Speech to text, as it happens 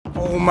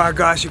Oh my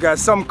gosh, you guys,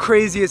 something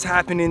crazy is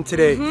happening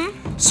today.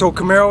 So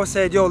Camaro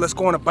said, yo, let's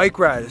go on a bike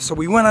ride. So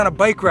we went on a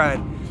bike ride.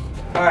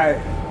 All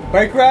right,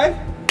 bike ride?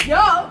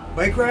 Yo.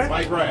 Bike ride?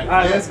 Bike ride. All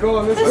right, let's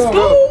go, let's go.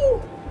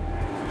 Go.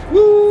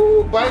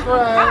 Woo, bike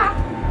ride.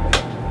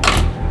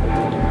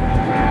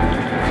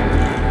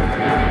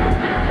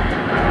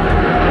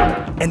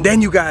 And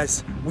then you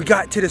guys, we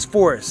got to this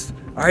forest.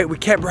 All right, we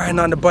kept riding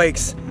on the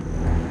bikes.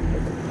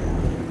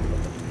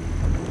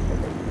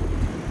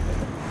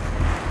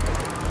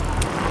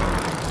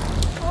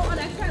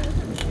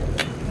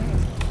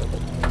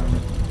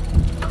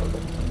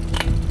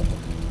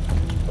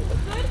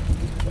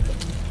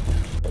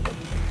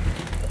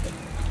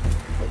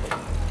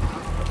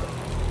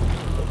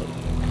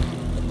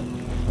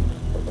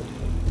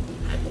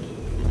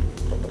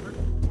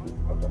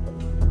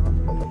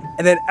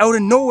 And then out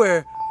of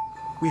nowhere,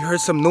 we heard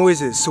some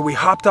noises. So we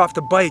hopped off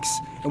the bikes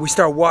and we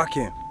started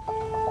walking. You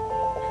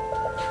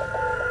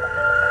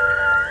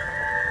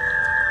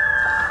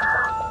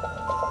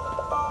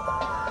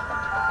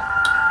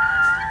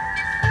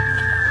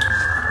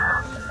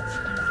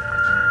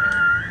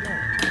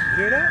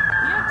hear that?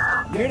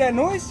 Yeah. You hear that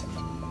noise?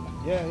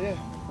 Yeah, yeah.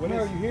 What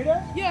you hear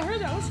that? Yeah, I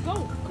heard that. Let's go.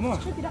 Come on.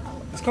 Let's check it out.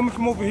 It's coming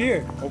from over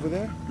here. Over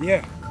there?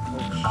 Yeah.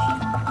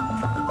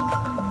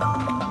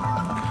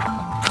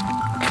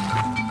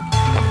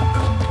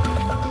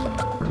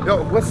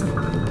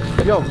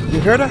 Yo, you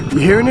hear that? You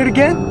hearing it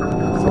again?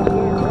 It's over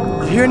there,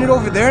 bro. You hearing it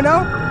over there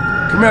now?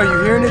 Come here,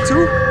 you hearing it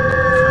too?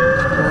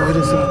 Oh, it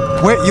is.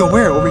 Where? Yo,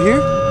 where? Over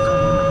here?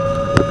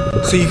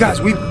 So you guys,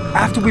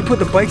 after we put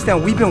the bikes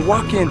down, we've been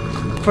walking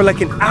for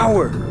like an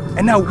hour.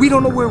 And now we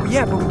don't know where we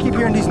at, but we keep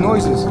hearing these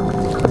noises. You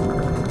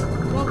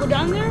wanna go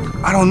down there?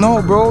 I don't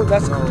know, bro. I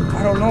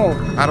don't know.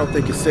 I don't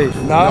think it's safe.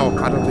 Nah?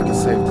 No, I don't think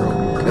it's safe,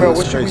 bro. Bro,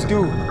 what should we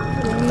do?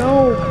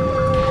 No.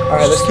 All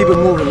right, let's keep it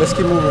moving. Let's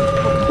keep moving.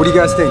 What do you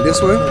guys think? This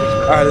way?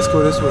 All right, let's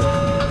go this way.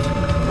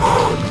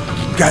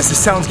 Guys, the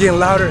sound's getting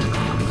louder.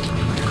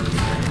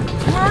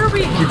 Where are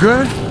we? You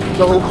good?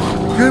 No.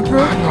 You good,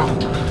 bro?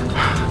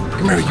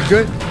 Come here, you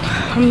good?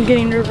 I'm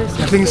getting nervous.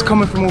 I think it's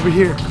coming from over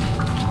here.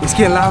 It's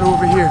getting louder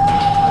over here.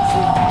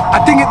 I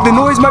think the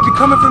noise might be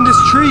coming from this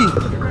tree.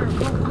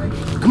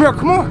 Come here,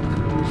 come on.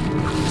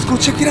 Let's go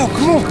check it out,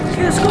 come on.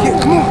 Okay, let's go. Okay,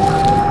 come on.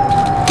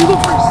 You go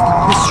first.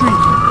 This tree.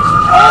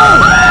 Oh!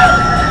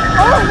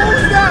 Oh, what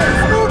was that?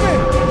 It's moving.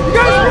 You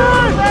guys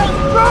run!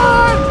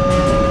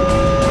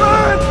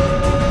 Run!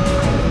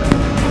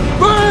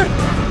 Run!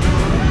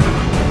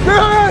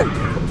 Run!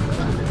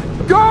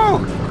 Go!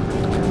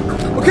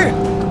 Okay,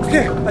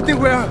 okay, I think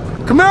we're out.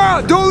 Come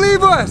out, don't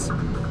leave us!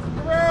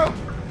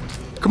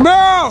 Come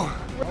out!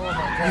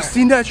 You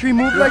seen that tree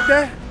move like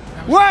that?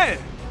 What?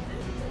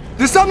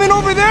 There's something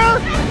over there?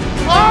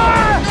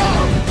 Ah!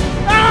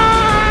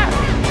 Ah!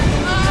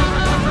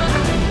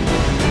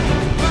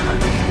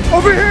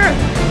 Over here!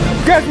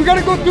 Guys, we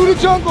gotta go through the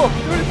jungle.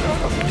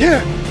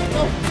 Yeah.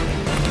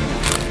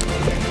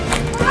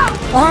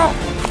 Ah!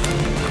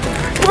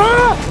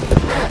 Ah!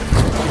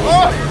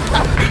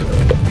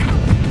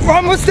 We're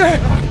almost there.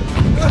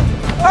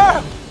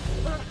 Ah!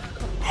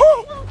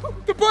 Oh,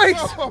 the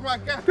bikes! Oh my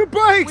God! The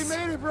bikes! We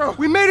made it, bro!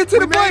 We made it to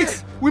the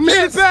bikes! We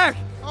made it back!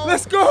 Oh.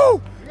 Let's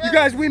go! Yes. You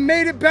guys, we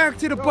made it back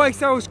to the bikes.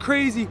 That was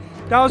crazy.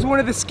 That was one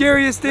of the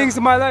scariest things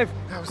in my life.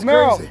 That was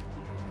Camaro. crazy.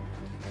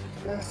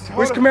 Yes,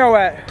 Where's hold on. Camaro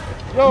at?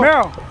 Yo.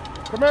 Camaro!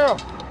 Camaro!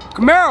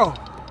 Camaro!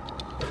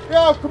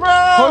 Yo,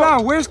 Camaro! Hold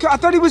on, where's I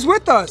thought he was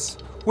with us.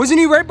 Wasn't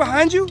he right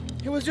behind you?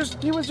 He was just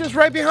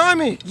right behind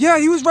me. Yeah,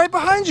 he was right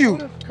behind you.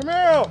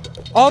 Camaro!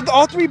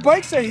 All three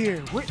bikes are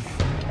here. Oh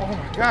my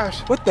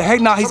gosh. What the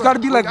heck? Nah, he's got to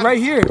be like right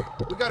here.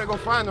 We gotta go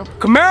find him.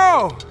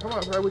 Camaro! Come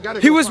on, bro. We gotta.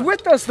 He go was find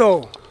with us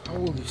though.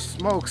 Holy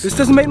smokes. This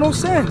doesn't make no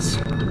sense.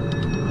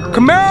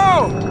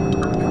 Camaro!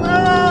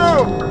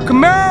 Camaro!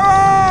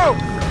 Camaro!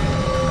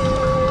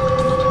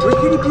 Where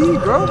could he be,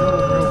 bro?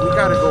 Bro, we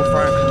gotta go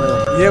find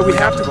Camaro. Yeah, we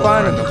have to go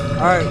find him. him.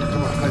 All right,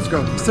 Come on, let's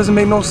go. this doesn't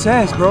make no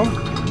sense, bro.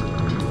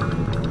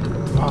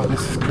 Oh,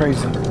 this is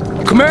crazy.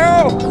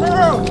 Camaro!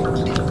 Camaro!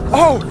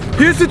 Oh,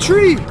 here's the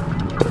tree.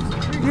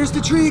 Here's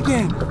the tree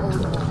again.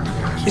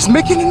 It's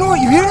making a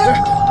noise. You hear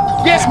that?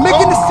 Yeah. It's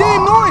making the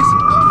same noise.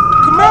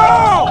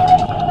 Camaro!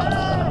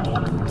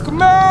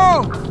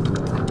 Camaro!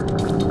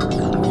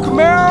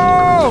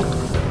 Camaro!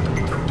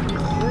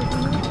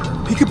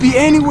 He could be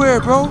anywhere,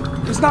 bro.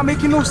 It's not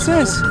making no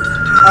sense. All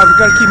right, we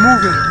gotta keep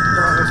moving.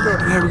 Come on, let's go.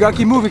 Yeah, we gotta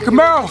keep moving.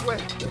 Camaro!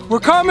 We're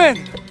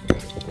coming!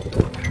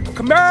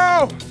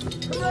 Camaro!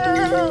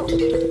 Camaro!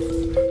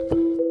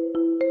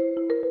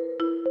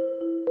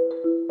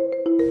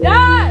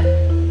 Dad!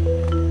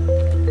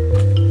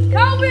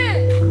 Calvin!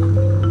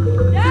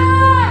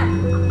 Dad!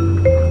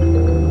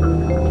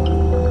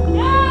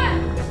 Dad!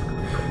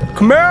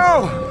 Camaro!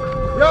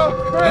 Yo,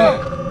 Camaro!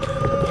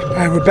 All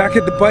right, we're back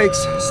at the bikes.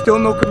 Still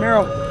no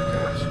Camaro.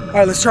 All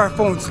right, let's try our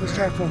phones. Let's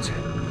try our phones.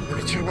 Let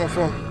me check my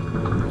phone.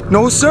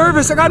 No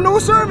service. I got no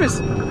service.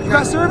 You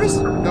got service?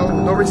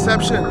 No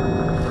reception.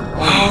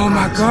 Oh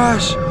my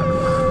gosh.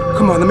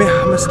 Come on,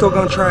 I'm still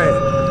gonna try it.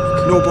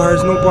 No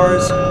bars, no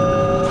bars.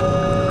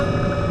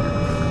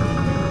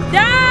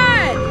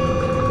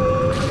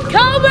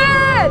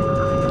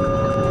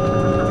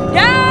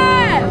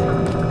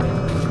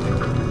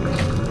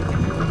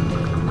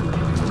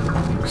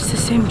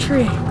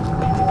 tree.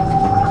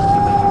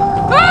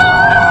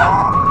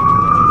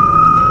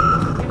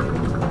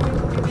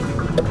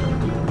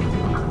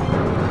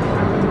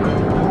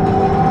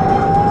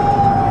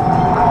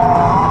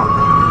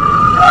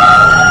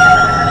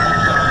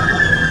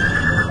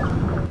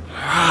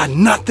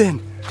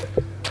 Nothing.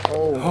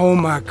 Oh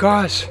my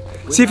gosh.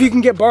 See if you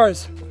can get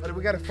bars.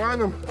 We gotta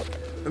find them.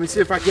 Let me see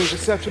if I can get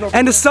reception over.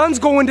 And the sun's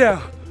going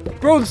down.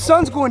 Bro, the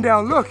sun's going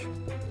down, look.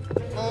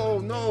 Oh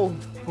no.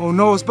 Oh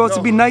no, it's supposed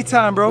to be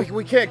nighttime, bro.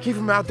 We can't keep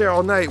him out there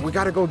all night. We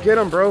gotta go get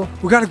him, bro.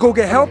 We gotta go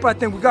get help, I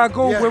think. We gotta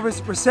go where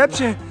it's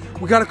reception.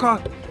 We gotta call.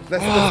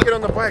 Let's get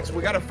on the bikes.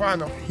 We gotta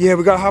find them. Yeah,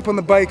 we gotta hop on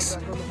the bikes.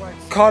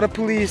 Call the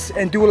police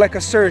and do like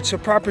a search, a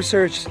proper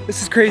search.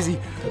 This is crazy.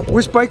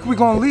 Which bike are we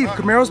gonna leave?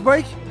 Camaro's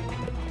bike?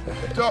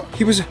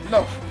 He was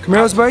no.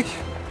 Camaro's bike?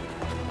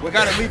 We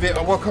gotta leave it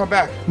or we'll come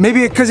back.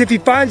 Maybe because if he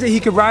finds it, he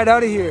could ride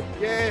out of here.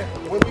 Yeah,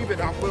 we'll leave it.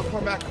 We'll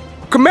come back.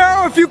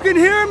 Camaro, if you can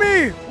hear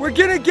me, we're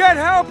gonna get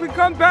help and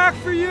come back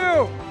for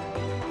you.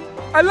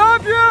 I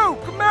love you,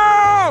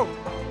 Camaro.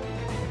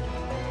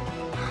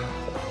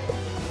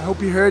 I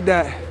hope you heard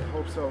that. I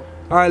hope so.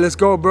 All right, let's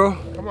go, bro.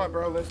 Come on,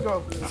 bro. Let's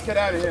go. Let's get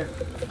out of here.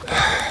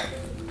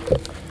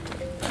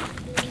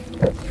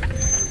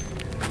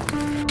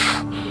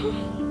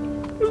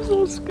 I'm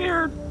so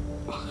scared.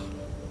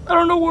 I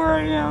don't know where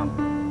I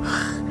am.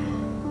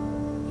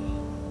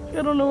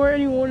 I don't know where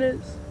anyone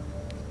is.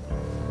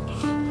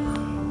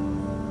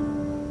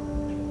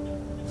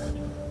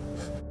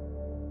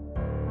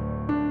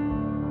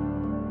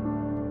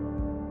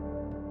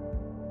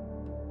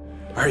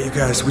 All right, you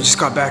guys, we just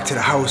got back to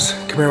the house.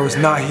 Camaro was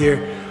not here.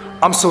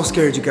 I'm so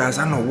scared, you guys.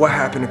 I don't know what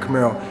happened to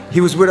Camaro. He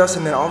was with us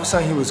and then all of a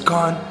sudden he was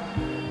gone.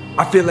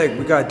 I feel like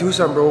we gotta do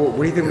something, bro.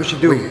 What do you think we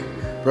should do?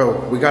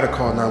 Bro, we gotta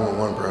call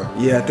 911, bro.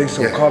 Yeah, I think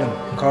so. Yeah. Call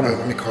him. Call him.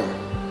 Let me call him.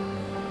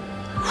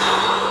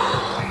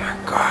 Oh my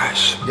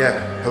gosh.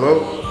 Yeah,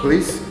 hello,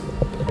 police?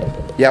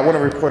 Yeah, I want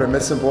to report a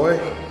missing boy.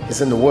 He's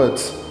in the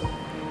woods.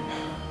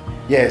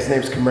 Yeah, his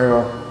name's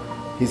Camaro.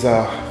 He's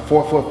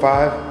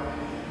 4'5".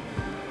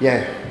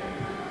 Yeah.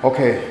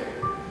 Okay.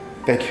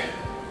 Thank you.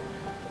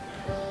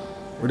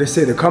 What they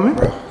say? They're coming?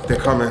 Bro, they're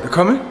coming. They're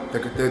coming?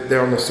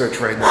 They're on the search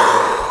right now.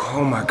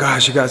 Oh my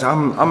gosh, you guys,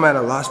 I'm at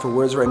a loss for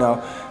words right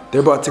now.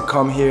 They're about to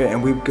come here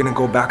and we're gonna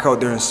go back out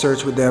there and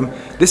search with them.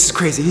 This is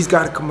crazy. He's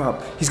gotta come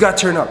up. He's gotta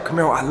turn up.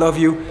 Camaro, I love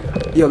you.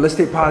 Yo, let's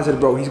stay positive,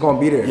 bro. He's gonna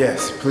be there.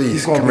 Yes,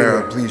 please.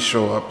 Camaro, please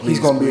show up. Please, he's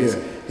gonna be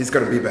there. He's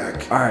gonna be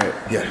back. All right.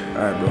 Yeah.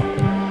 All right,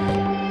 bro.